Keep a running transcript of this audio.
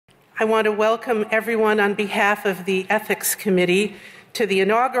I want to welcome everyone on behalf of the Ethics Committee to the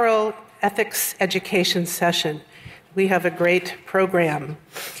inaugural Ethics Education Session. We have a great program.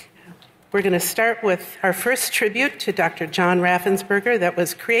 We're going to start with our first tribute to Dr. John Raffensperger that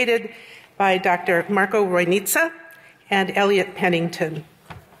was created by Dr. Marco Roinitza and Elliot Pennington.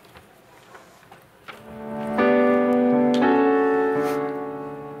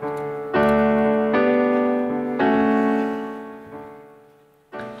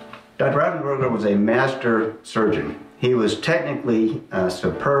 Dr. Raffensperger was a master surgeon. He was technically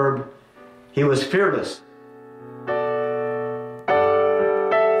superb. He was fearless.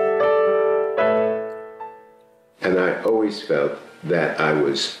 And I always felt that I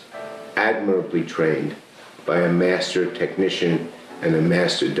was admirably trained by a master technician and a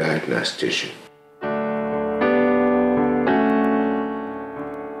master diagnostician.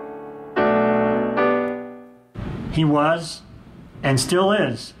 He was, and still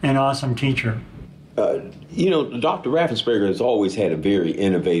is, an awesome teacher. Dr. Raffensperger has always had a very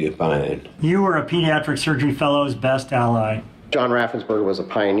innovative mind. You were a pediatric surgery fellow's best ally. John Raffensperger was a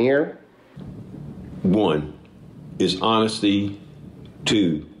pioneer. 1 is honesty.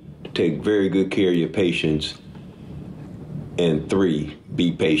 2, take very good care of your patients. And 3,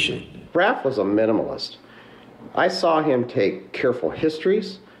 be patient. Raff was a minimalist. I saw him take careful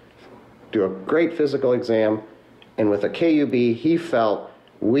histories, do a great physical exam, and with a KUB, he felt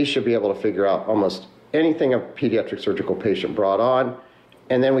we should be able to figure out almost anything a pediatric surgical patient brought on,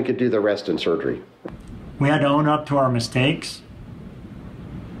 and then we could do the rest in surgery. We had to own up to our mistakes.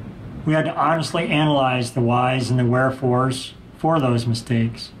 We had to honestly analyze the whys and the wherefores for those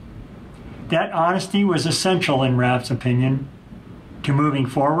mistakes. That honesty was essential, in Raff's opinion, to moving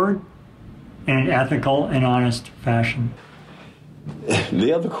forward in an ethical and honest fashion.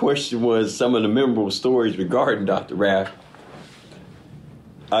 The other question was some of the memorable stories regarding Dr. Raff.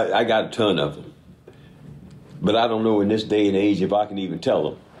 I got a ton of them. But I don't know in this day and age if I can even tell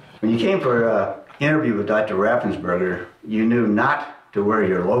them. When you came for an interview with Dr. Raffensperger, you knew not to wear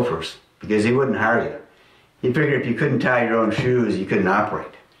your loafers because he wouldn't hire you. He figured if you couldn't tie your own shoes, you couldn't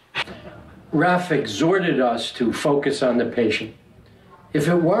operate. Raff exhorted us to focus on the patient. If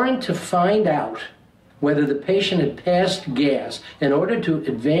it weren't to find out whether the patient had passed gas in order to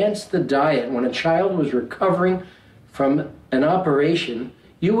advance the diet when a child was recovering from an operation,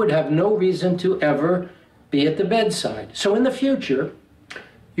 you would have no reason to ever be at the bedside. So in the future,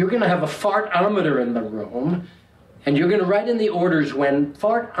 you're going to have a fartometer in the room, and you're going to write in the orders when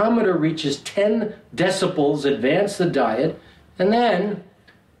fartometer reaches 10 decibels, advance the diet, and then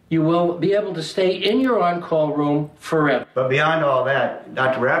you will be able to stay in your on-call room forever. But beyond all that,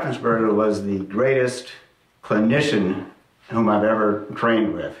 Dr. Raffensperger was the greatest clinician whom I've ever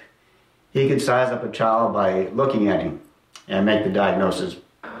trained with. He could size up a child by looking at him and make the diagnosis.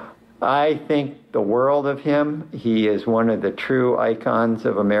 I think the world of him. He is one of the true icons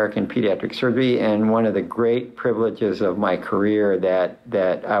of American pediatric surgery and one of the great privileges of my career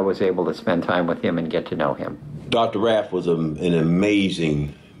that I was able to spend time with him and get to know him. Dr. Raff was an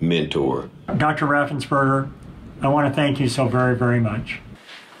amazing mentor. Dr. Raffensperger, I want to thank you so very, very much.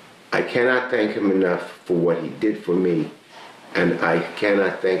 I cannot thank him enough for what he did for me, and I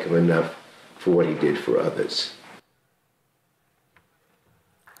cannot thank him enough for what he did for others.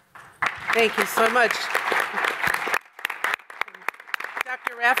 Thank you so much.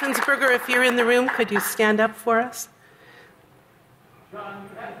 Dr. Raffensperger, if you're in the room, could you stand up for us? John,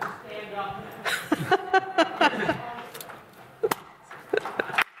 you have to stand up.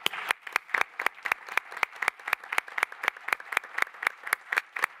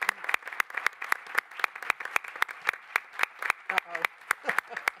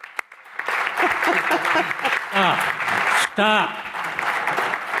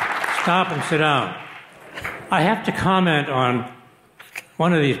 Stop and sit down. I have to comment on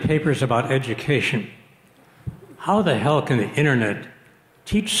one of these papers about education. How the hell can the internet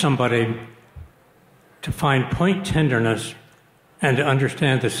teach somebody to find point tenderness and to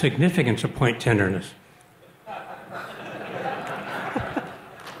understand the significance of point tenderness?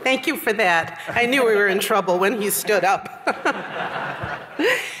 Thank you for that. I knew we were in trouble when he stood up.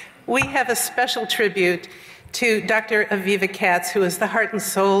 We have a special tribute to Dr. Aviva Katz, who is the heart and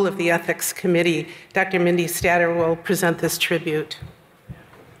soul of the Ethics Committee. Dr. Mindy Statter will present this tribute.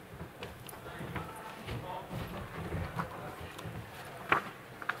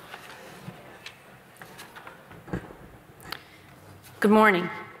 Good morning.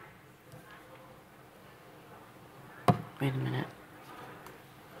 Wait a minute.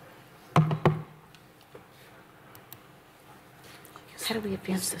 How do we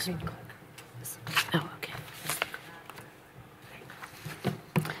advance this? Oh, okay.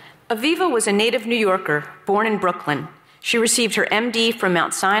 Aviva was a native New Yorker, born in Brooklyn. She received her MD from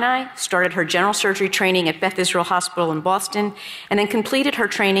Mount Sinai, started her general surgery training at Beth Israel Hospital in Boston, and then completed her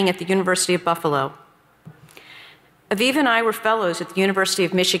training at the University of Buffalo. Aviva and I were fellows at the University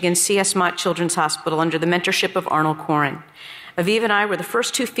of Michigan C.S. Mott Children's Hospital under the mentorship of Arnold Koren. Aviva and I were the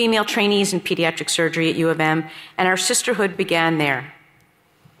first 2 female trainees in pediatric surgery at U of M, and our sisterhood began there.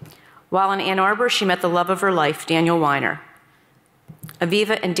 While in Ann Arbor, she met the love of her life, Daniel Weiner.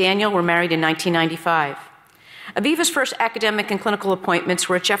 Aviva and Daniel were married in 1995. Aviva's first academic and clinical appointments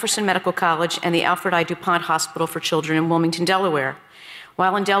were at Jefferson Medical College and the Alfred I. DuPont Hospital for Children in Wilmington, Delaware.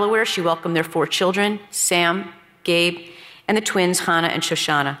 While in Delaware, she welcomed their 4 children, Sam, Gabe, and the twins, Hannah and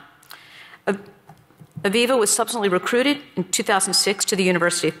Shoshana. Aviva was subsequently recruited in 2006 to the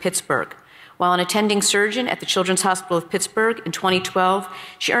University of Pittsburgh. While an attending surgeon at the Children's Hospital of Pittsburgh in 2012,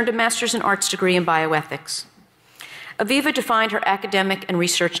 she earned a Master's in Arts degree in bioethics. Aviva defined her academic and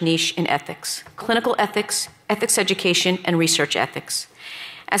research niche in ethics, clinical ethics, ethics education, and research ethics.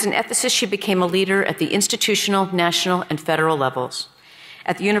 As an ethicist, she became a leader at the institutional, national, and federal levels.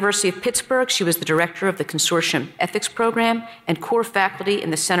 At the University of Pittsburgh, she was the director of the Consortium Ethics Program and core faculty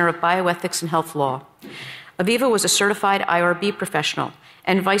in the Center of Bioethics and Health Law. Aviva was a certified IRB professional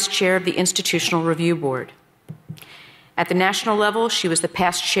and vice chair of the Institutional Review Board. At the national level, she was the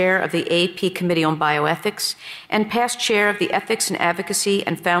past chair of the AP Committee on Bioethics and past chair of the Ethics and Advocacy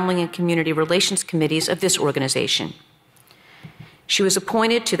and Family and Community Relations Committees of this organization. She was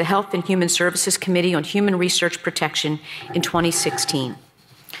appointed to the Health and Human Services Committee on Human Research Protection in 2016.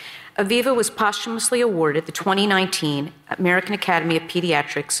 Aviva was posthumously awarded the 2019 American Academy of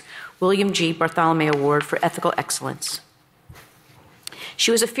Pediatrics William G. Bartholomew Award for Ethical Excellence. She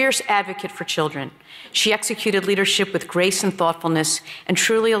was a fierce advocate for children. She executed leadership with grace and thoughtfulness and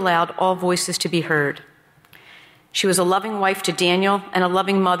truly allowed all voices to be heard. She was a loving wife to Daniel and a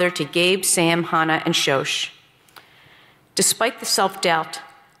loving mother to Gabe, Sam, Hannah, and Shosh. Despite the self-doubt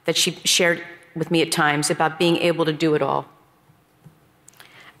that she shared with me at times about being able to do it all,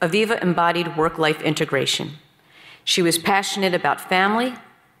 Aviva embodied work-life integration. She was passionate about family,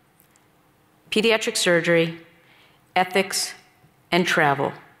 pediatric surgery, ethics, and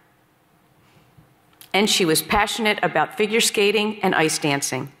travel. And she was passionate about figure skating and ice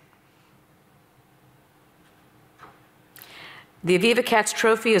dancing. The Aviva Katz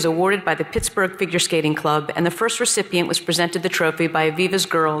Trophy is awarded by the Pittsburgh Figure Skating Club, and the first recipient was presented the trophy by Aviva's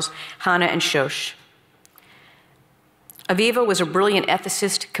girls, Hannah and Shosh. Aviva was a brilliant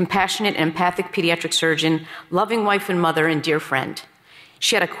ethicist, compassionate and empathic pediatric surgeon, loving wife and mother, and dear friend.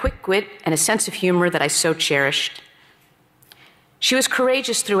 She had a quick wit and a sense of humor that I so cherished. She was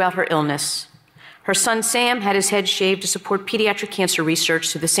courageous throughout her illness. Her son Sam had his head shaved to support pediatric cancer research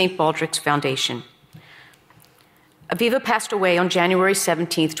through the St. Baldrick's Foundation. Aviva passed away on January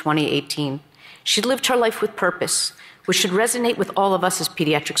 17, 2018. She lived her life with purpose, which should resonate with all of us as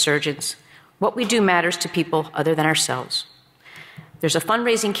pediatric surgeons. What we do matters to people other than ourselves. There's a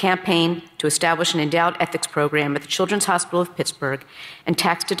fundraising campaign to establish an endowed ethics program at the Children's Hospital of Pittsburgh, and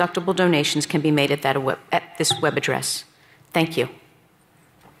tax-deductible donations can be made at this web address. Thank you.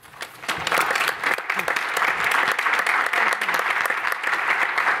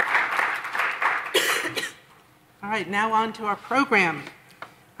 All right, now on to our program.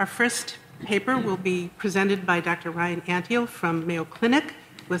 Our first paper will be presented by Dr. Ryan Antiel from Mayo Clinic,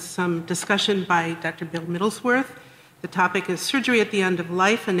 with some discussion by Dr. Bill Middlesworth. The topic is Surgery at the End of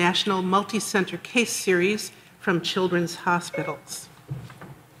Life, a national multi-center case series from children's hospitals.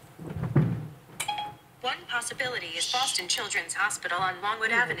 One possibility is Boston Children's Hospital on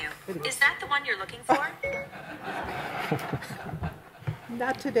Longwood Avenue. Is that the one you're looking for?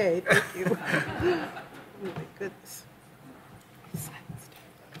 Not today, thank you. Oh my goodness.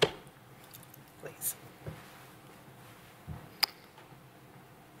 Please.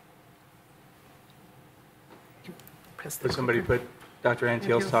 Would somebody put Dr.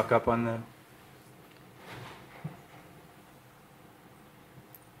 Antiel's talk up on the...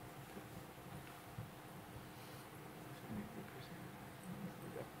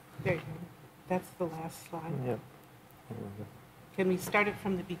 There you go. That's the last slide. Yep. Can we start it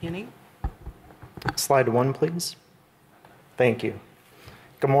from the beginning? Slide 1, please. Thank you.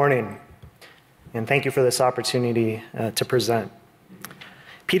 Good morning, and thank you for this opportunity to present.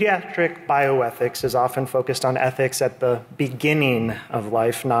 Pediatric bioethics is often focused on ethics at the beginning of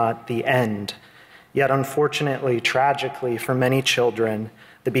life, not the end. Yet unfortunately, tragically, for many children,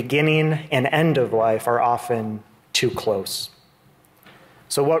 the beginning and end of life are often too close.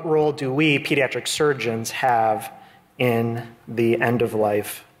 So what role do we, pediatric surgeons, have in the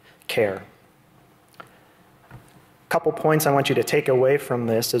end-of-life care? couple points I want you to take away from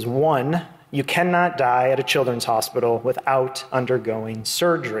this is, one, you cannot die at a children's hospital without undergoing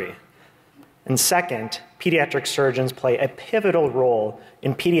surgery. And second, pediatric surgeons play a pivotal role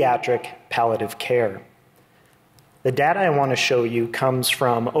in pediatric palliative care. The data I want to show you comes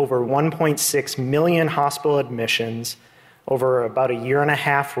from over 1.6 million hospital admissions over about a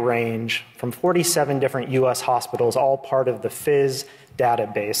year-and-a-half range from 47 different US hospitals, all part of the PHYS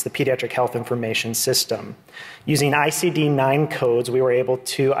database, the Pediatric Health Information System. Using ICD-9 codes, we were able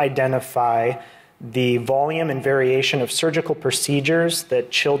to identify the volume and variation of surgical procedures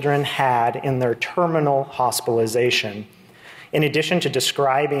that children had in their terminal hospitalization. In addition to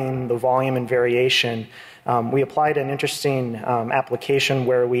describing the volume and variation, we applied an interesting application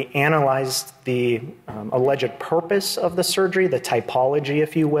where we analyzed the alleged purpose of the surgery, the typology,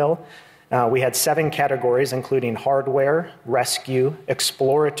 if you will. We had 7 categories, including hardware, rescue,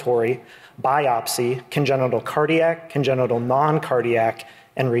 exploratory, biopsy, congenital cardiac, congenital non-cardiac,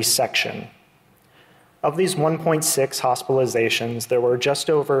 and resection. Of these 1.6 hospitalizations, there were just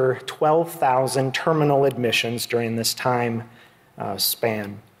over 12,000 terminal admissions during this time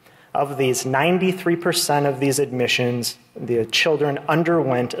span. Of these, 93% of these admissions, the children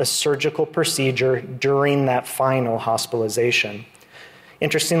underwent a surgical procedure during that final hospitalization.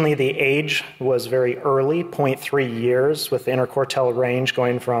 Interestingly, the age was very early, 0.3 years, with the interquartile range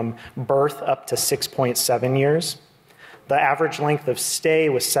going from birth up to 6.7 years. The average length of stay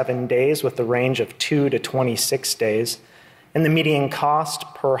was 7 days, with the range of 2 to 26 days. And the median cost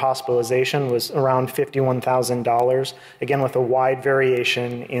per hospitalization was around $51,000, again with a wide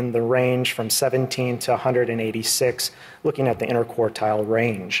variation in the range from 17 to 186, looking at the interquartile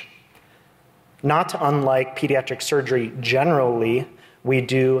range. Not unlike pediatric surgery generally, we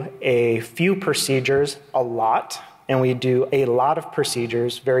do a few procedures a lot, and we do a lot of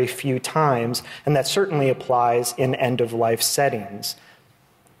procedures very few times, and that certainly applies in end-of-life settings.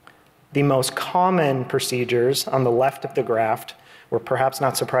 The most common procedures on the left of the graph were, perhaps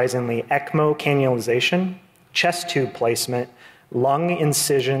not surprisingly, ECMO cannulization, chest tube placement, lung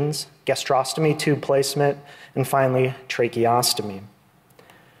incisions, gastrostomy tube placement, and finally, tracheostomy.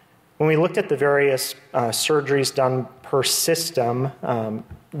 When we looked at the various surgeries done per system,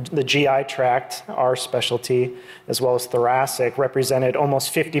 the GI tract, our specialty, as well as thoracic, represented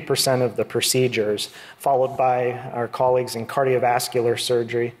almost 50% of the procedures, followed by our colleagues in cardiovascular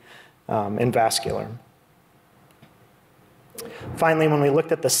surgery and vascular. Finally, when we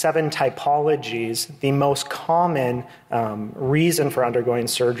looked at the 7 typologies, the most common reason for undergoing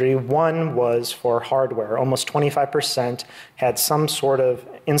surgery, one was for hardware. Almost 25% had some sort of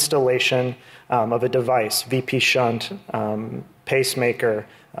installation of a device, VP shunt, pacemaker,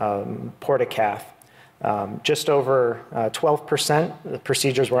 portacath. Just over 12% the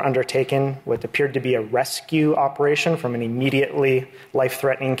procedures were undertaken what appeared to be a rescue operation from an immediately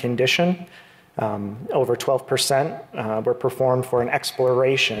life-threatening condition. Over 12% were performed for an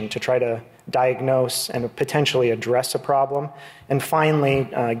exploration to try to diagnose and potentially address a problem. And finally,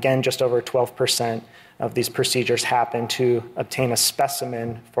 again, just over 12% of these procedures happened to obtain a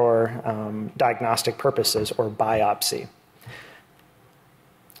specimen for diagnostic purposes or biopsy.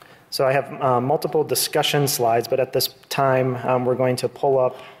 So I have multiple discussion slides, but at this time we're going to pull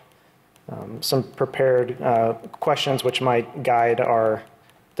up some prepared questions which might guide our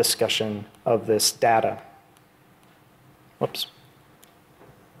discussion of this data. Whoops.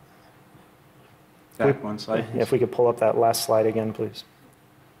 Back one slide. If we could pull up that last slide again, please.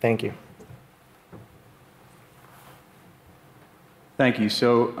 Thank you. Thank you.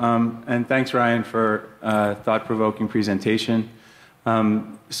 So, and thanks, Ryan, for a thought-provoking presentation.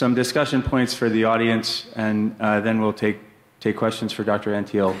 Some discussion points for the audience, and then we'll take questions for Dr.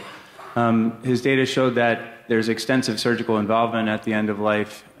 Antiel. His data showed that there's extensive surgical involvement at the end of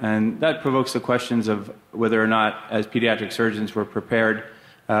life, and that provokes the questions of whether or not, as pediatric surgeons, we're prepared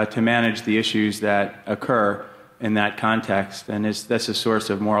to manage the issues that occur in that context, and that's a source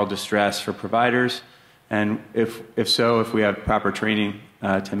of moral distress for providers, and if so, if we have proper training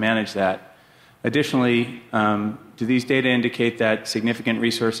to manage that. Additionally, do these data indicate that significant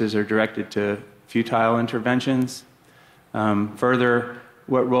resources are directed to futile interventions? Further,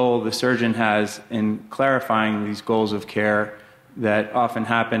 what role the surgeon has in clarifying these goals of care that often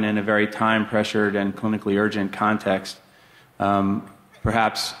happen in a very time-pressured and clinically urgent context,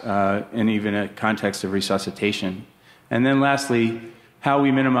 perhaps in even a context of resuscitation. And then lastly, how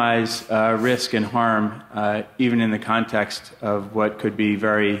we minimize risk and harm, even in the context of what could be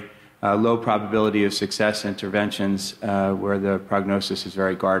very low probability of success interventions where the prognosis is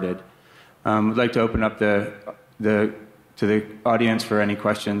very guarded. I'd like to open up to the audience for any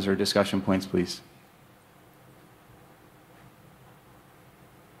questions or discussion points, please.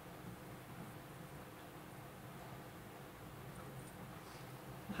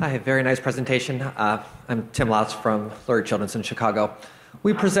 Hi, very nice presentation. I'm Tim Lautz from Lurie Children's in Chicago.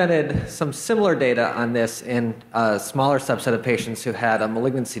 We presented some similar data on this in a smaller subset of patients who had a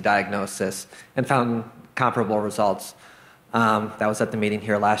malignancy diagnosis and found comparable results. That was at the meeting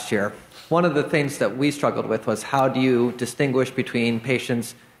here last year. One of the things that we struggled with was how do you distinguish between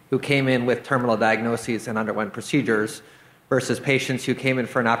patients who came in with terminal diagnoses and underwent procedures versus patients who came in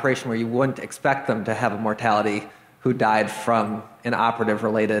for an operation where you wouldn't expect them to have a mortality who died from an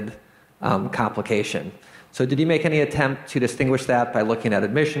operative-related complication. So did you make any attempt to distinguish that by looking at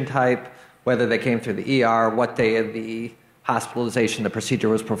admission type, whether they came through the ER, what day of the hospitalization the procedure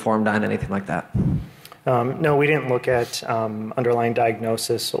was performed on, anything like that? No, we didn't look at underlying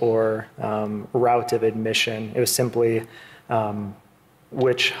diagnosis or route of admission. It was simply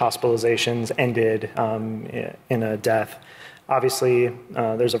which hospitalizations ended in a death. Obviously,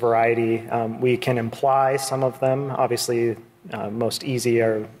 there's a variety. We can imply some of them. Obviously, most easy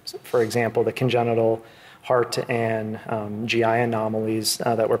are, for example, the congenital heart and GI anomalies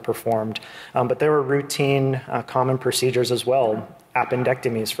that were performed. But there were routine common procedures as well,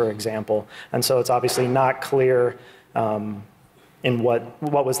 appendectomies, for example. And so it's obviously not clear in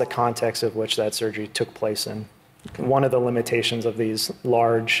what was the context of which that surgery took place in. One of the limitations of these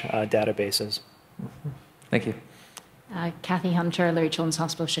large databases. Thank you. Kathy Hunter, Lurie Children's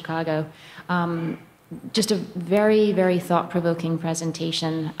Hospital, Chicago. Just a very, very thought-provoking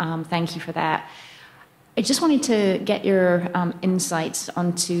presentation. Thank you for that. I just wanted to get your insights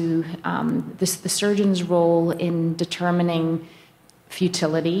onto the surgeon's role in determining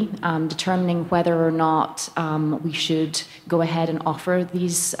futility, determining whether or not we should go ahead and offer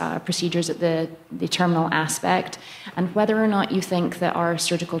these procedures at the terminal aspect, and whether or not you think that our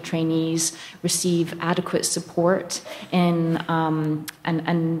surgical trainees receive adequate support in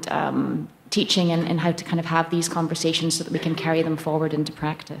teaching and how to kind of have these conversations so that we can carry them forward into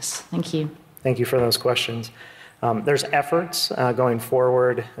practice. Thank you. Thank you for those questions. There's efforts going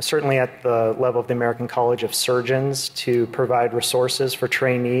forward, certainly at the level of the American College of Surgeons, to provide resources for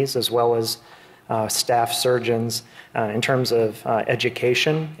trainees as well as staff surgeons in terms of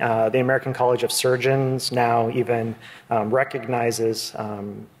education. The American College of Surgeons now even recognizes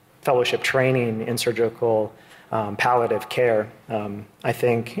fellowship training in surgical palliative care. I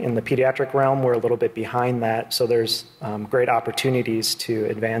think in the pediatric realm, we're a little bit behind that, so there's great opportunities to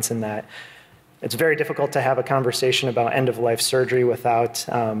advance in that. It's very difficult to have a conversation about end-of-life surgery without,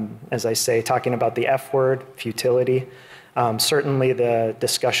 as I say, talking about the F word, futility. Certainly the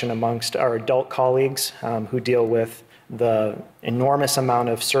discussion amongst our adult colleagues who deal with the enormous amount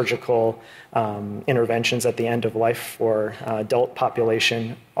of surgical interventions at the end of life for adult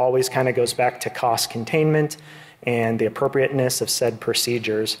population always kind of goes back to cost containment and the appropriateness of said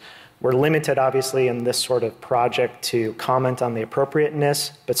procedures. We're limited, obviously, in this sort of project to comment on the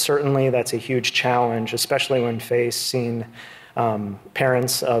appropriateness, but certainly that's a huge challenge, especially when facing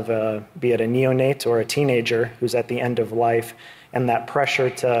parents of, be it a neonate or a teenager who's at the end of life, and that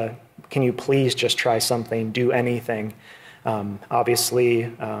pressure to, can you please just try something, do anything.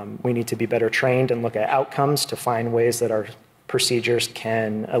 Obviously, we need to be better trained and look at outcomes to find ways that our procedures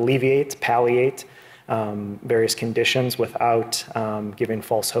can alleviate, palliate various conditions without giving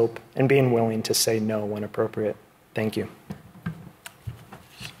false hope and being willing to say no when appropriate. Thank you.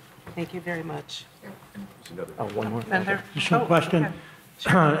 Thank you very much. Oh, one more. Additional question.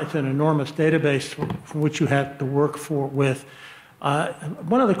 It's an enormous database from which you have to work with.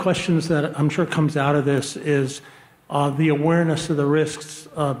 One of the questions that I'm sure comes out of this is the awareness of the risks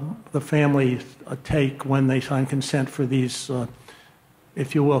the families take when they sign consent for these,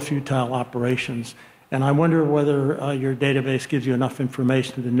 if you will, futile operations. And I wonder whether your database gives you enough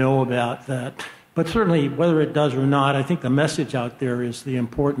information to know about that. But certainly, whether it does or not, I think the message out there is the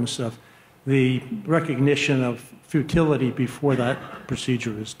importance of the recognition of futility before that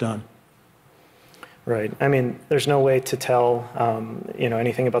procedure is done. Right. I mean, there's no way to tell,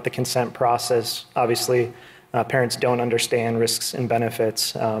 anything about the consent process. Obviously, parents don't understand risks and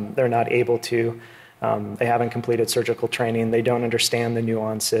benefits. They're not able to. They haven't completed surgical training. They don't understand the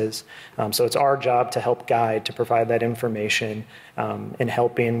nuances. So it's our job to help guide, to provide that information in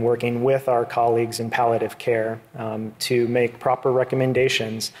helping, working with our colleagues in palliative care to make proper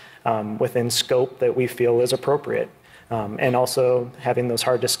recommendations within scope that we feel is appropriate. And also having those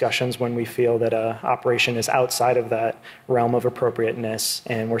hard discussions when we feel that an operation is outside of that realm of appropriateness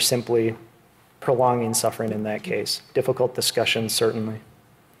and we're simply prolonging suffering in that case. Difficult discussions, certainly.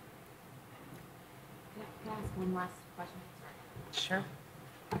 One last question. Sure.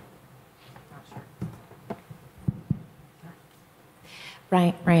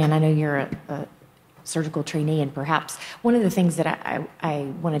 Ryan, I know you're a surgical trainee, and perhaps one of the things that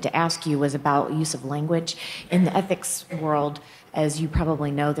I wanted to ask you was about use of language. In the ethics world, as you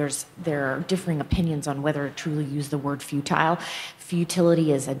probably know, there are differing opinions on whether to truly use the word futile.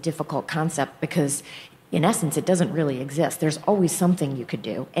 Futility is a difficult concept because in essence, it doesn't really exist. There's always something you could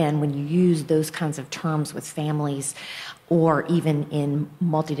do. And when you use those kinds of terms with families or even in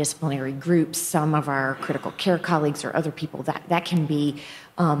multidisciplinary groups, some of our critical care colleagues or other people, that can be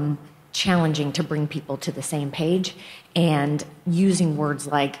challenging to bring people to the same page. And using words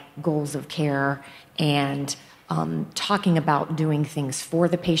like goals of care and talking about doing things for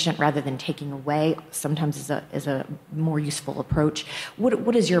the patient rather than taking away sometimes is a more useful approach.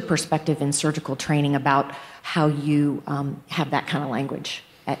 What is your perspective in surgical training about how you have that kind of language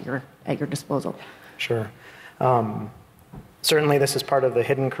at your disposal? Sure. Certainly this is part of the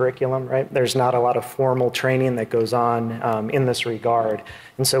hidden curriculum, right? There's not a lot of formal training that goes on in this regard.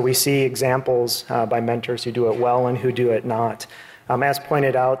 And so we see examples by mentors who do it well and who do it not. As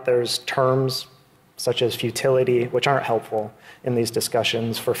pointed out, there's terms such as futility, which aren't helpful in these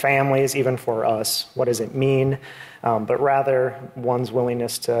discussions for families, even for us. What does it mean? But rather, one's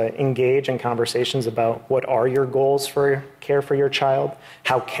willingness to engage in conversations about what are your goals for care for your child?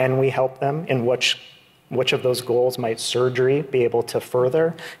 How can we help them? And which of those goals might surgery be able to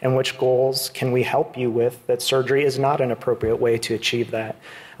further? And which goals can we help you with that surgery is not an appropriate way to achieve that?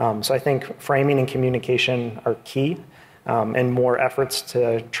 So I think framing and communication are key, and more efforts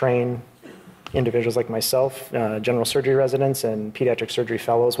to train individuals like myself, general surgery residents and pediatric surgery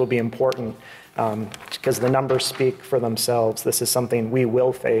fellows will be important because the numbers speak for themselves. This is something we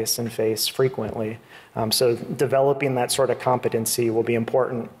will face and face frequently. So developing that sort of competency will be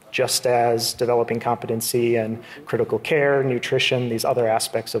important, just as developing competency in critical care, nutrition, these other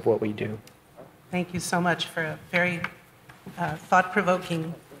aspects of what we do. Thank you so much for a very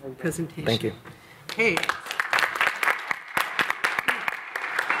thought-provoking presentation. Thank you. Okay.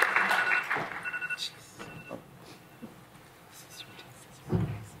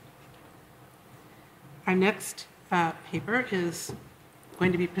 Our next paper is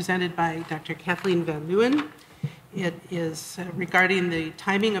going to be presented by Dr. Kathleen Van Leeuwen. It is regarding the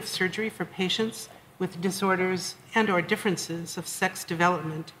timing of surgery for patients with disorders and or differences of sex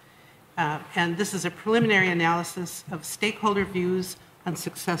development. And this is a preliminary analysis of stakeholder views on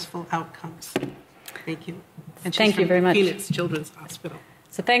successful outcomes. Thank you. And Thank you very much. Phoenix Children's Hospital.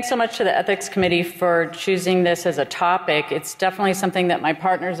 So thanks so much to the Ethics Committee for choosing this as a topic. It's definitely something that my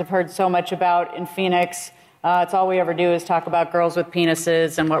partners have heard so much about in Phoenix. It's all we ever do is talk about girls with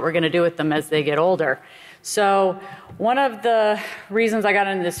penises and what we're going to do with them as they get older. So one of the reasons I got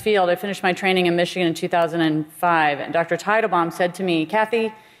into this field, I finished my training in Michigan in 2005, and Dr. Teitelbaum said to me,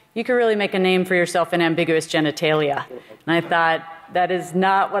 Kathy, you could really make a name for yourself in ambiguous genitalia. And I thought, that is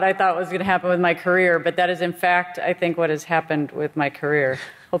not what I thought was going to happen with my career, but that is, in fact, I think what has happened with my career.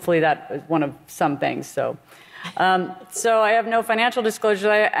 Hopefully that is one of some things. So I have no financial disclosures.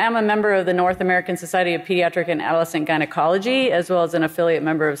 I am a member of the North American Society of Pediatric and Adolescent Gynecology, as well as an affiliate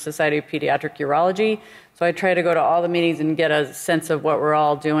member of Society of Pediatric Urology. So I try to go to all the meetings and get a sense of what we're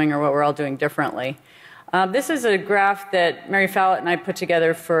all doing or what we're all doing differently. This is a graph that Mary Fowlett and I put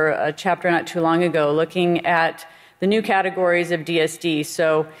together for a chapter not too long ago, looking at the new categories of DSD.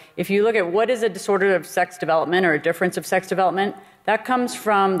 So if you look at what is a disorder of sex development or a difference of sex development, that comes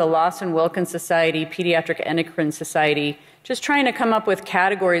from the Lawson Wilkins Society, Pediatric Endocrine Society, just trying to come up with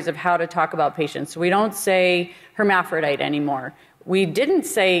categories of how to talk about patients. So we don't say hermaphrodite anymore. We didn't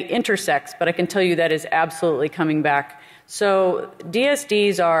say intersex, but I can tell you that is absolutely coming back. So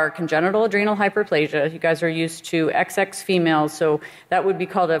DSDs are congenital adrenal hyperplasia. You guys are used to XX females, so that would be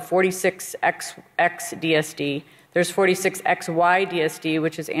called a 46XX DSD. There's 46XY DSD,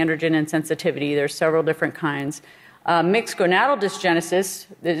 which is androgen insensitivity. There's several different kinds. Mixed gonadal dysgenesis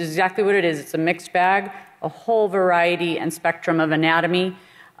is exactly what it is. It's a mixed bag, a whole variety and spectrum of anatomy,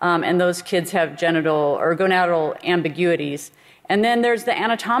 and those kids have genital or gonadal ambiguities. And then there's the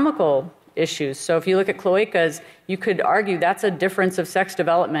anatomical issues. So if you look at cloacas, you could argue that's a difference of sex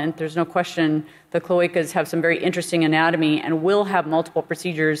development. There's no question the cloacas have some very interesting anatomy and will have multiple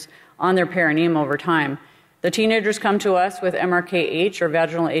procedures on their perineum over time. The teenagers come to us with MRKH or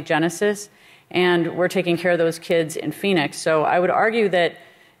vaginal agenesis, and we're taking care of those kids in Phoenix. So I would argue that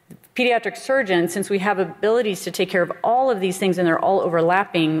pediatric surgeons, since we have abilities to take care of all of these things and they're all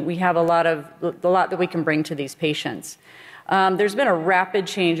overlapping, we have a lot that we can bring to these patients. There's been a rapid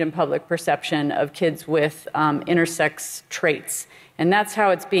change in public perception of kids with intersex traits. And that's how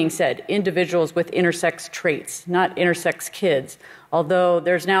it's being said, individuals with intersex traits, not intersex kids. Although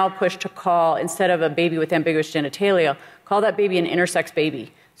there's now a push to call, instead of a baby with ambiguous genitalia, call that baby an intersex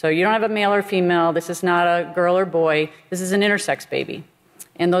baby. So you don't have a male or female. This is not a girl or boy. This is an intersex baby.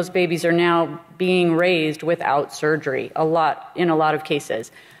 And those babies are now being raised without surgery, in a lot of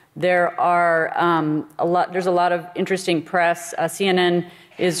cases. There's a lot of interesting press. CNN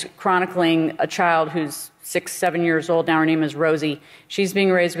is chronicling a child who's 6, 7 years old now. Her name is Rosie. She's being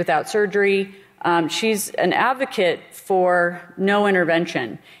raised without surgery. She's an advocate for no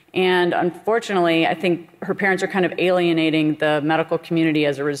intervention. And unfortunately, I think her parents are kind of alienating the medical community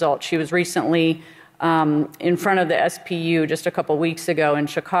as a result. She was recently in front of the SPU just a couple weeks ago in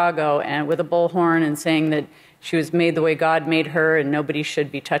Chicago and with a bullhorn and saying that she was made the way God made her and nobody should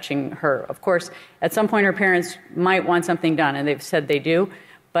be touching her. Of course, at some point her parents might want something done, and they've said they do,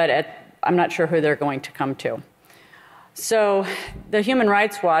 but I'm not sure who they're going to come to. So the Human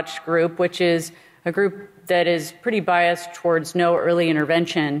Rights Watch group, which is a group that is pretty biased towards no early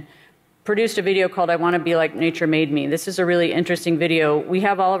intervention, produced a video called I Want to Be Like Nature Made Me. This is a really interesting video. We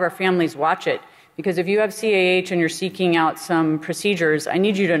have all of our families watch it, because if you have CAH and you're seeking out some procedures, I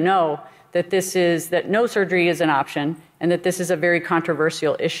need you to know that that no surgery is an option and that this is a very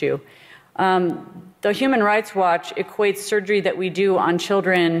controversial issue. The Human Rights Watch equates surgery that we do on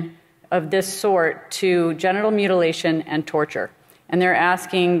children of this sort to genital mutilation and torture. And they're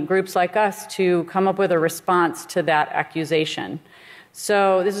asking groups like us to come up with a response to that accusation.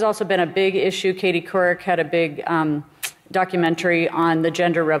 So this has also been a big issue. Katie Couric had a big documentary on the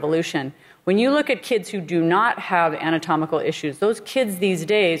gender revolution. When you look at kids who do not have anatomical issues, those kids these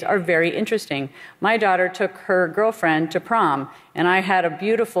days are very interesting. My daughter took her girlfriend to prom, and I had a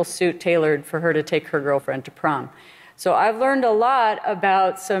beautiful suit tailored for her to take her girlfriend to prom. So I've learned a lot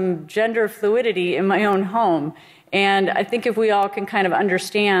about some gender fluidity in my own home. And I think if we all can kind of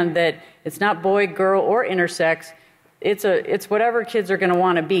understand that it's not boy, girl, or intersex, it's whatever kids are going to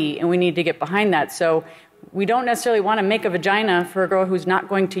want to be, and we need to get behind that. So we don't necessarily want to make a vagina for a girl who's not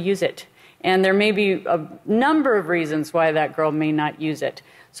going to use it. And there may be a number of reasons why that girl may not use it.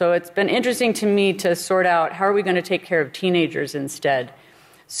 So it's been interesting to me to sort out how are we going to take care of teenagers instead.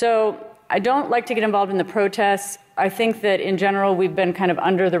 So I don't like to get involved in the protests. I think that in general we've been kind of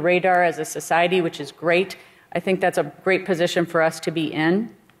under the radar as a society, which is great. I think that's a great position for us to be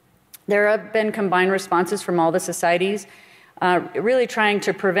in. There have been combined responses from all the societies, really trying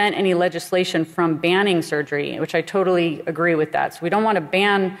to prevent any legislation from banning surgery, which I totally agree with that. So we don't want to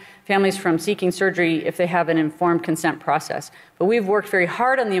ban families from seeking surgery if they have an informed consent process. But we've worked very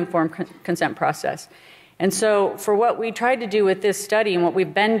hard on the informed consent process. And so for what we tried to do with this study and what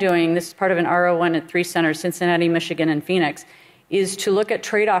we've been doing, this is part of an RO1 at 3 centers, Cincinnati, Michigan, and Phoenix, is to look at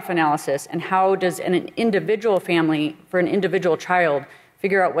trade-off analysis and how does an individual family, for an individual child,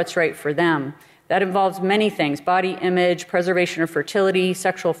 figure out what's right for them. That involves many things: body image, preservation of fertility,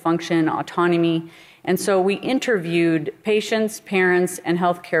 sexual function, autonomy. And so we interviewed patients, parents, and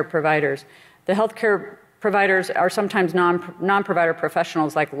healthcare providers. The healthcare providers are sometimes non-provider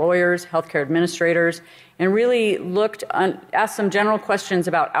professionals like lawyers, healthcare administrators, and really asked some general questions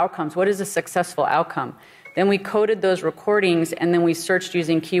about outcomes. What is a successful outcome? Then we coded those recordings, and then we searched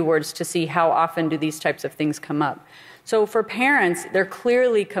using keywords to see how often do these types of things come up. So for parents, they're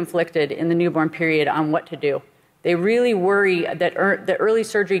clearly conflicted in the newborn period on what to do. They really worry that early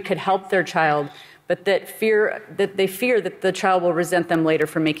surgery could help their child, but they fear that the child will resent them later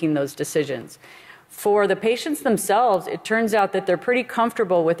for making those decisions. For the patients themselves, it turns out that they're pretty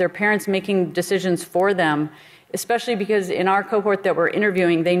comfortable with their parents making decisions for them, especially because in our cohort that we're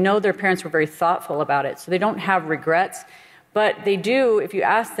interviewing, they know their parents were very thoughtful about it, so they don't have regrets. But they do, if you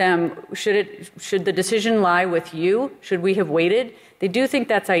ask them, should the decision lie with you? Should we have waited? They do think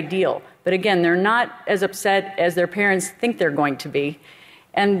that's ideal. But again, they're not as upset as their parents think they're going to be.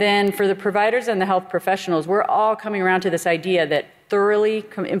 And then for the providers and the health professionals, we're all coming around to this idea that thoroughly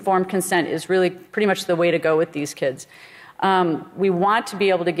informed consent is really pretty much the way to go with these kids. We want to be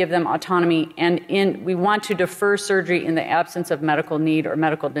able to give them autonomy, and we want to defer surgery in the absence of medical need or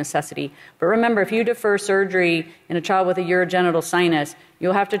medical necessity. But remember, if you defer surgery in a child with a urogenital sinus,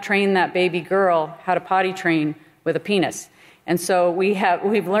 you'll have to train that baby girl how to potty train with a penis. And so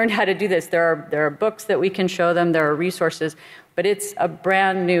we've learned how to do this. There are books that we can show them, there are resources, but it's a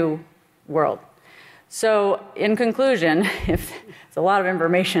brand new world. So in conclusion, it's a lot of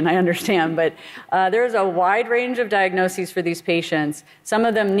information, I understand, but there's a wide range of diagnoses for these patients. Some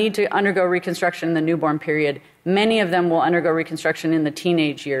of them need to undergo reconstruction in the newborn period. Many of them will undergo reconstruction in the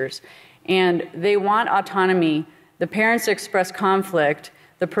teenage years. And they want autonomy. The parents express conflict.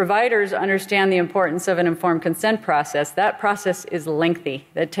 The providers understand the importance of an informed consent process. That process is lengthy.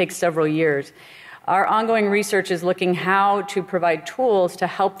 That takes several years. Our ongoing research is looking how to provide tools to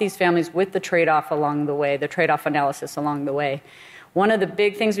help these families with the trade-off along the way, the trade-off analysis along the way. One of the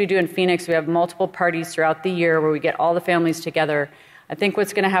big things we do in Phoenix, we have multiple parties throughout the year where we get all the families together. I think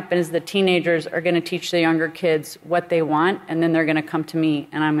what's going to happen is the teenagers are going to teach the younger kids what they want, and then they're going to come to me,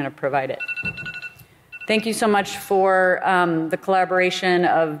 and I'm going to provide it. Thank you so much for the collaboration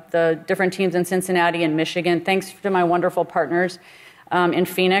of the different teams in Cincinnati and Michigan. Thanks to my wonderful partners in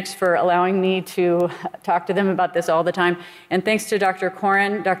Phoenix for allowing me to talk to them about this all the time. And thanks to Dr.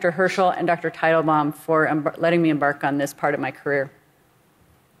 Koren, Dr. Herschel, and Dr. Teitelbaum for letting me embark on this part of my career.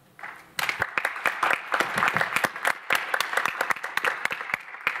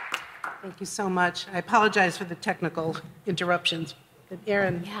 Thank you so much. I apologize for the technical interruptions. But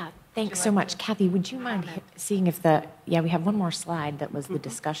Erin. Yeah, thanks so much. Kathy, would you mind seeing if we have one more slide that was the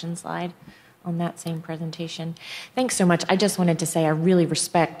discussion slide on that same presentation. Thanks so much. I just wanted to say I really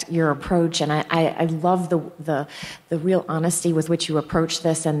respect your approach, and I love the real honesty with which you approach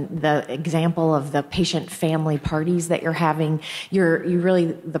this and the example of the patient-family parties that you're having. You're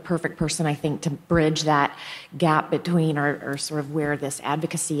really the perfect person, I think, to bridge that gap between or sort of where this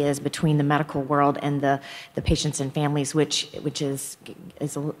advocacy is between the medical world and the patients and families, which is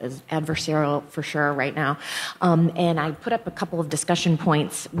adversarial for sure right now. And I put up a couple of discussion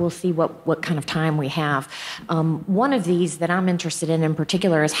points. We'll see what kind of time we have. One of these that I'm interested in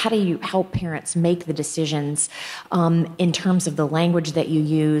particular is how do you help parents make the decisions in terms of the language that you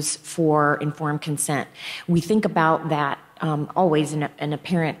use for informed consent. We think about that always in a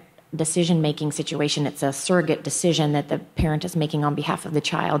parent decision-making situation. It's a surrogate decision that the parent is making on behalf of the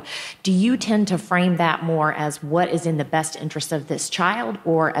child. Do you tend to frame that more as what is in the best interest of this child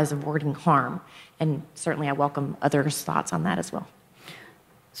or as avoiding harm? And certainly I welcome others' thoughts on that as well.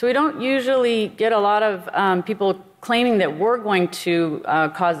 So we don't usually get a lot of people claiming that we're going to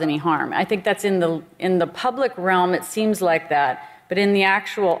cause any harm. I think that's in the public realm, it seems like that. But in the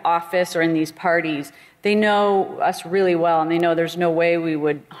actual office or in these parties, they know us really well, and they know there's no way we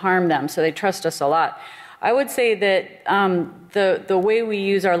would harm them, so they trust us a lot. I would say that the way we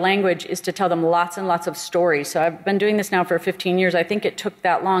use our language is to tell them lots and lots of stories. So I've been doing this now for 15 years. I think it took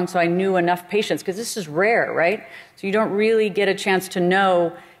that long so I knew enough patients, because this is rare, right? So you don't really get a chance to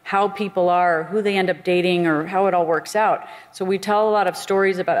know how people are, who they end up dating, or how it all works out. So we tell a lot of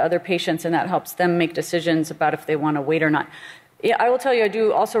stories about other patients, and that helps them make decisions about if they want to wait or not. I will tell you, I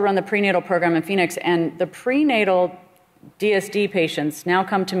do also run the prenatal program in Phoenix, and the prenatal DSD patients now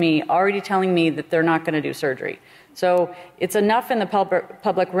come to me already telling me that they're not going to do surgery. So it's enough in the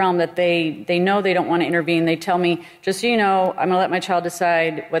public realm that they know they don't want to intervene. They tell me, just so you know, I'm going to let my child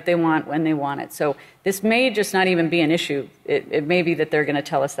decide what they want when they want it. So this may just not even be an issue. It may be that they're going to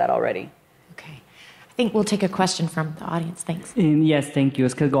tell us that already. Okay. I think we'll take a question from the audience. Thanks. Yes, thank you.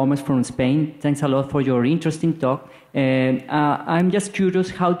 Eskel Gomez from Spain. Thanks a lot for your interesting talk. I'm just curious,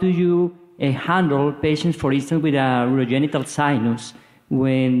 how do you handle patients, for instance, with a urogenital sinus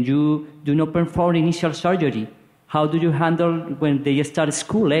when you do not perform initial surgery? How do you handle when they start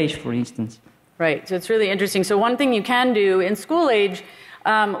school age, for instance? Right, so it's really interesting. So one thing you can do in school age,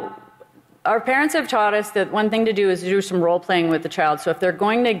 our parents have taught us that one thing to do is to do some role playing with the child. So if they're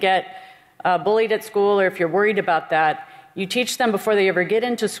going to get bullied at school, or if you're worried about that, you teach them before they ever get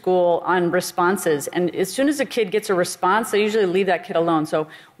into school on responses. And as soon as a kid gets a response, they usually leave that kid alone. So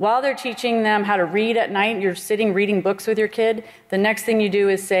while they're teaching them how to read at night, you're sitting reading books with your kid, the next thing you do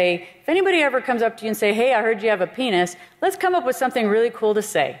is say, if anybody ever comes up to you and say, hey, I heard you have a penis, let's come up with something really cool to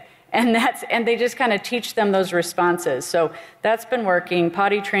say. And they just kind of teach them those responses. So that's been working.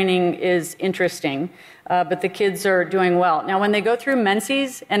 Potty training is interesting, but the kids are doing well. Now, when they go through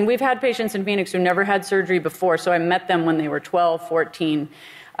menses, and we've had patients in Phoenix who never had surgery before, so I met them when they were 12, 14.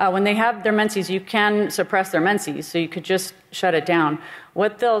 When they have their menses, you can suppress their menses, so you could just shut it down.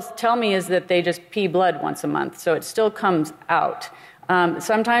 What they'll tell me is that they just pee blood once a month, so it still comes out.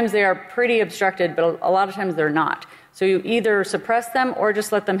 Sometimes they are pretty obstructed, but a lot of times they're not. So you either suppress them or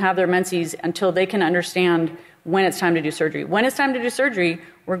just let them have their menses until they can understand when it's time to do surgery. When it's time to do surgery,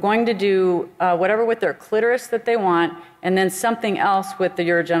 we're going to do whatever with their clitoris that they want, and then something else with the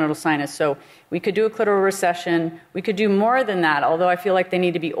urogenital sinus. So we could do a clitoral recession. We could do more than that, although I feel like they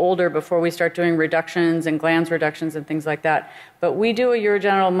need to be older before we start doing reductions and glans reductions and things like that. But we do a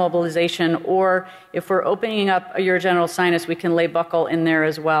urogenital mobilization, or if we're opening up a urogenital sinus, we can lay buccal in there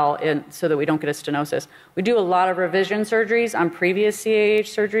as well so that we don't get a stenosis. We do a lot of revision surgeries on previous CAH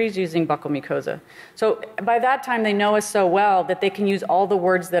surgeries using buccal mucosa. So by that time, they know us so well that they can use all the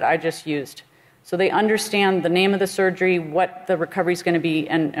words that I just used. So they understand the name of the surgery, what the recovery is going to be,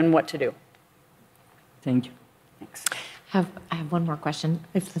 and what to do. Thank you. Thanks. I have one more question,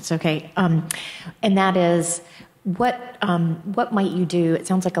 if that's okay. And that is, What might you do? It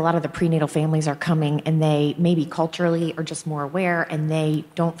sounds like a lot of the prenatal families are coming and they maybe culturally are just more aware and they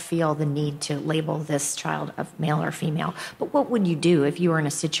don't feel the need to label this child of male or female. But what would you do if you were in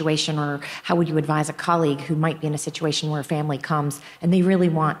a situation, or how would you advise a colleague who might be in a situation where a family comes and they really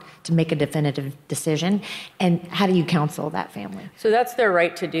want to make a definitive decision? And how do you counsel that family? So that's their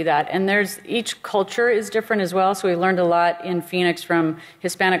right to do that. And each culture is different as well. So we learned a lot in Phoenix from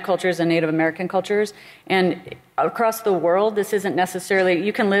Hispanic cultures and Native American cultures. And across the world, this isn't necessarily,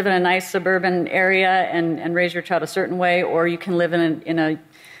 you can live in a nice suburban area and raise your child a certain way, or you can live in a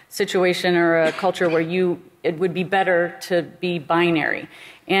situation or a culture where it would be better to be binary.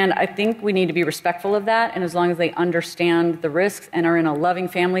 And I think we need to be respectful of that, and as long as they understand the risks and are in a loving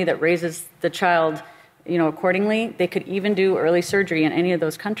family that raises the child, accordingly, they could even do early surgery in any of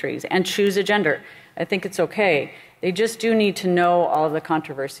those countries and choose a gender. I think it's okay. They just do need to know all of the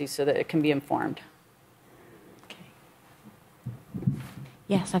controversies so that it can be informed.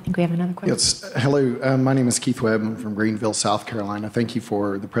 Yes, I think we have another question. Yes, hello. My name is Keith Webb. I'm from Greenville, South Carolina. Thank you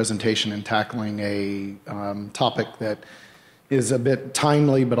for the presentation and tackling a topic that is a bit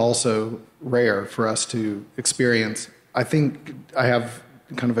timely but also rare for us to experience. I think I have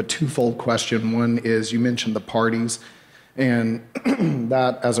kind of a twofold question. One is, you mentioned the parties and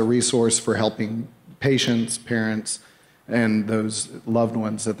that as a resource for helping patients, parents, and those loved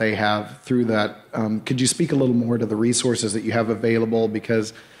ones that they have through that. Could you speak a little more to the resources that you have available?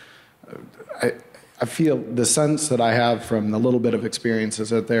 Because I feel the sense that I have from the little bit of experience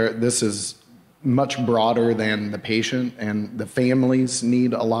is that this is much broader than the patient, and the families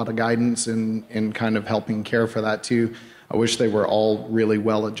need a lot of guidance in kind of helping care for that too. I wish they were all really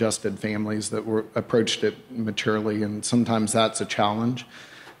well-adjusted families that were approached it maturely, and sometimes that's a challenge.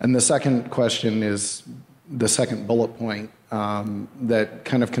 And the second question is the second bullet point that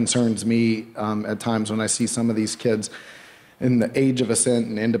kind of concerns me at times when I see some of these kids in the age of assent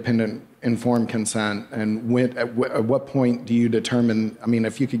and independent informed consent, and at what point do you determine,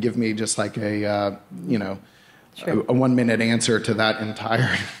 if you could give me just like a 1 minute answer to that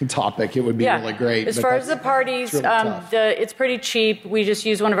entire topic, it would be really great. As far as the parties, it's pretty cheap. We just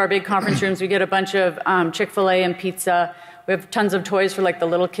use one of our big conference rooms. We get a bunch of Chick-fil-A and pizza. We have tons of toys for like the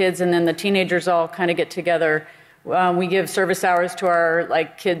little kids, and then the teenagers all kind of get together. We give service hours to our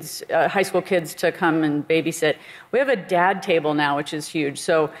kids, high school kids, to come and babysit. We have a dad table now, which is huge.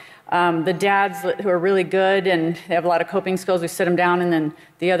 So the dads who are really good and they have a lot of coping skills, we sit them down, and then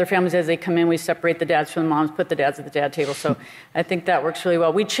the other families, as they come in, we separate the dads from the moms, put the dads at the dad table. So I think that works really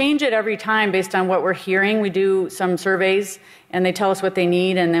well. We change it every time based on what we're hearing. We do some surveys, and they tell us what they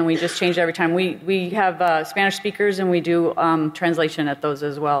need, and then we just change it every time. We have Spanish speakers, and we do translation at those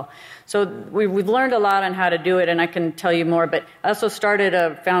as well. So we've learned a lot on how to do it, and I can tell you more. But I also started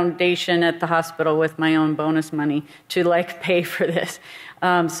a foundation at the hospital with my own bonus money to pay for this.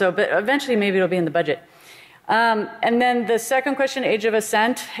 But eventually maybe it'll be in the budget. And then the second question, age of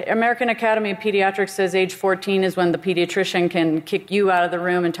assent. American Academy of Pediatrics says age 14 is when the pediatrician can kick you out of the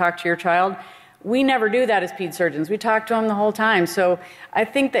room and talk to your child. We never do that as ped surgeons. We talk to them the whole time. So I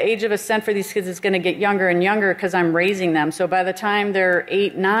think the age of assent for these kids is going to get younger and younger because I'm raising them. So by the time they're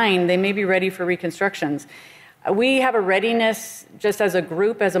 8, 9, they may be ready for reconstructions. We have a readiness just as a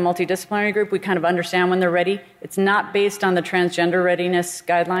group, as a multidisciplinary group. We kind of understand when they're ready. It's not based on the transgender readiness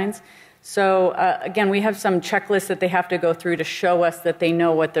guidelines. So again, we have some checklists that they have to go through to show us that they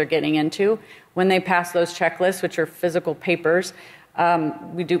know what they're getting into. When they pass those checklists, which are physical papers,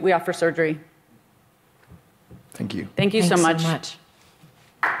 we offer surgery. Thank you. Thank you so much.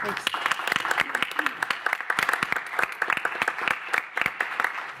 Thanks.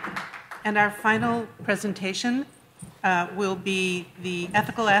 And our final presentation will be the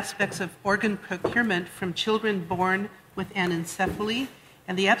ethical aspects of organ procurement from children born with anencephaly.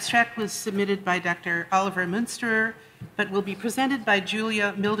 And the abstract was submitted by Dr. Oliver Münsterer, but will be presented by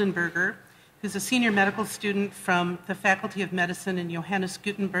Julia Mildenberger, who's a senior medical student from the Faculty of Medicine in Johannes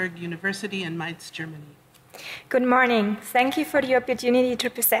Gutenberg University in Mainz, Germany. Good morning. Thank you for the opportunity to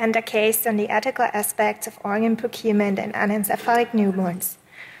present a case on the ethical aspects of organ procurement in anencephalic newborns.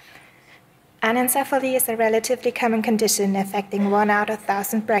 Anencephaly is a relatively common condition affecting 1 out of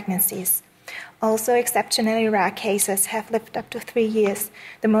 1,000 pregnancies. Also, exceptionally rare cases have lived up to 3 years.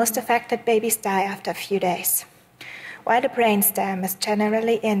 The most affected babies die after a few days. While the brainstem is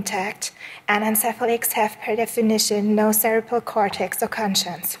generally intact, anencephalics have per definition no cerebral cortex or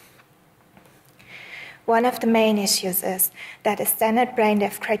conscience. One of the main issues is that the standard brain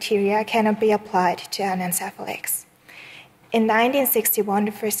depth criteria cannot be applied to anencephalics. In 1961,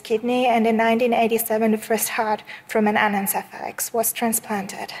 the first kidney, and in 1987, the first heart from an anencephalix was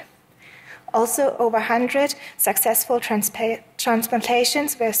transplanted. Also, over 100 successful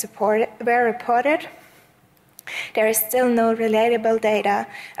transplantations were reported. There is still no relatable data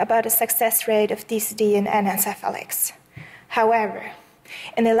about the success rate of DCD in anencephalics. However,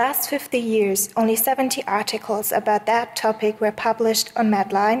 in the last 50 years, only 70 articles about that topic were published on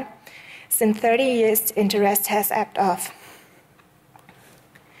Medline. Since 30 years, interest has ebbed off.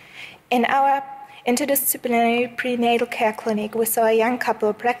 In our interdisciplinary prenatal care clinic, we saw a young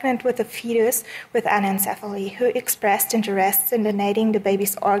couple pregnant with a fetus with anencephaly who expressed interest in donating the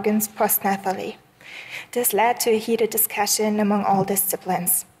baby's organs postnatally. This led to a heated discussion among all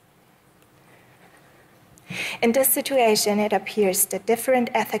disciplines. In this situation, it appears that different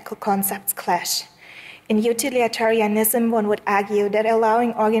ethical concepts clash. In utilitarianism, one would argue that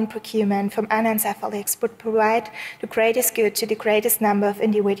allowing organ procurement from anencephalics would provide the greatest good to the greatest number of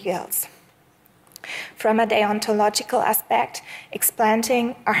individuals. From a deontological aspect,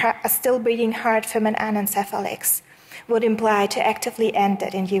 explanting a still beating heart from an anencephalics would imply to actively end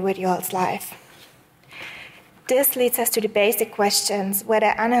that individual's life. This leads us to the basic questions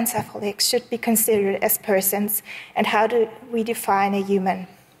whether anencephalics should be considered as persons and how do we define a human.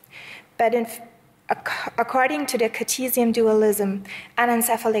 But according to the Cartesian dualism,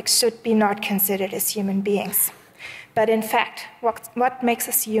 anencephalics should be not considered as human beings. But in fact, what makes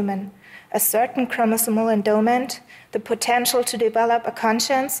us human? A certain chromosomal endowment, the potential to develop a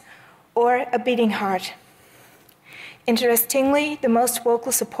conscience, or a beating heart? Interestingly, the most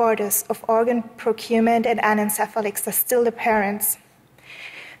vocal supporters of organ procurement and anencephalics are still the parents.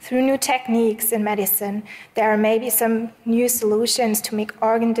 Through new techniques in medicine, there are maybe some new solutions to make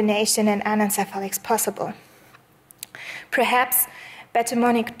organ donation and anencephalics possible. Perhaps better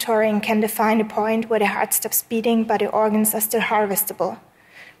monitoring can define the point where the heart stops beating but the organs are still harvestable.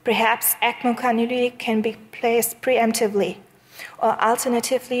 Perhaps ECMO cannulae can be placed preemptively, or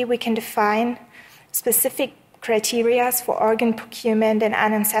alternatively, we can define specific criteria for organ procurement and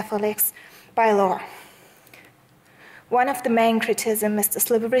anencephalics by law. One of the main criticisms is the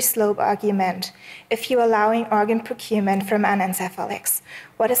slippery slope argument. If you're allowing organ procurement from anencephalics,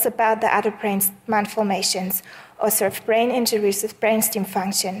 what is about the other brain malformations or serve brain injuries with brainstem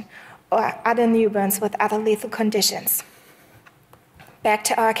function or other newborns with other lethal conditions? Back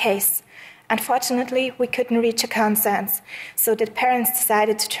to our case. Unfortunately, we couldn't reach a consensus, so the parents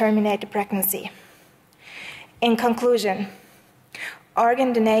decided to terminate the pregnancy. In conclusion,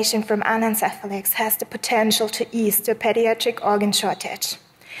 organ donation from anencephalics has the potential to ease the pediatric organ shortage.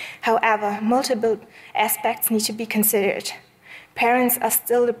 However, multiple aspects need to be considered. Parents are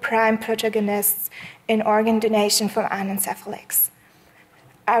still the prime protagonists in organ donation from anencephalics.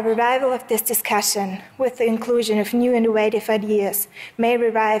 A revival of this discussion, with the inclusion of new innovative ideas, may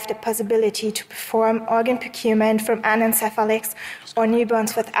revive the possibility to perform organ procurement from anencephalics or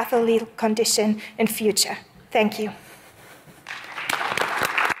newborns with other lethal condition in future. Thank you.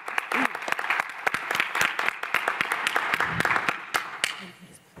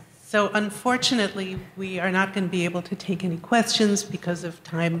 So unfortunately, we are not going to be able to take any questions because of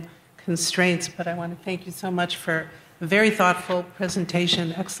time constraints, but I want to thank you so much for a very thoughtful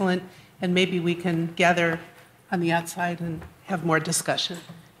presentation, excellent, and maybe we can gather on the outside and have more discussion.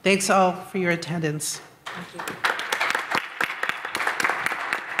 Thanks all for your attendance. Thank you.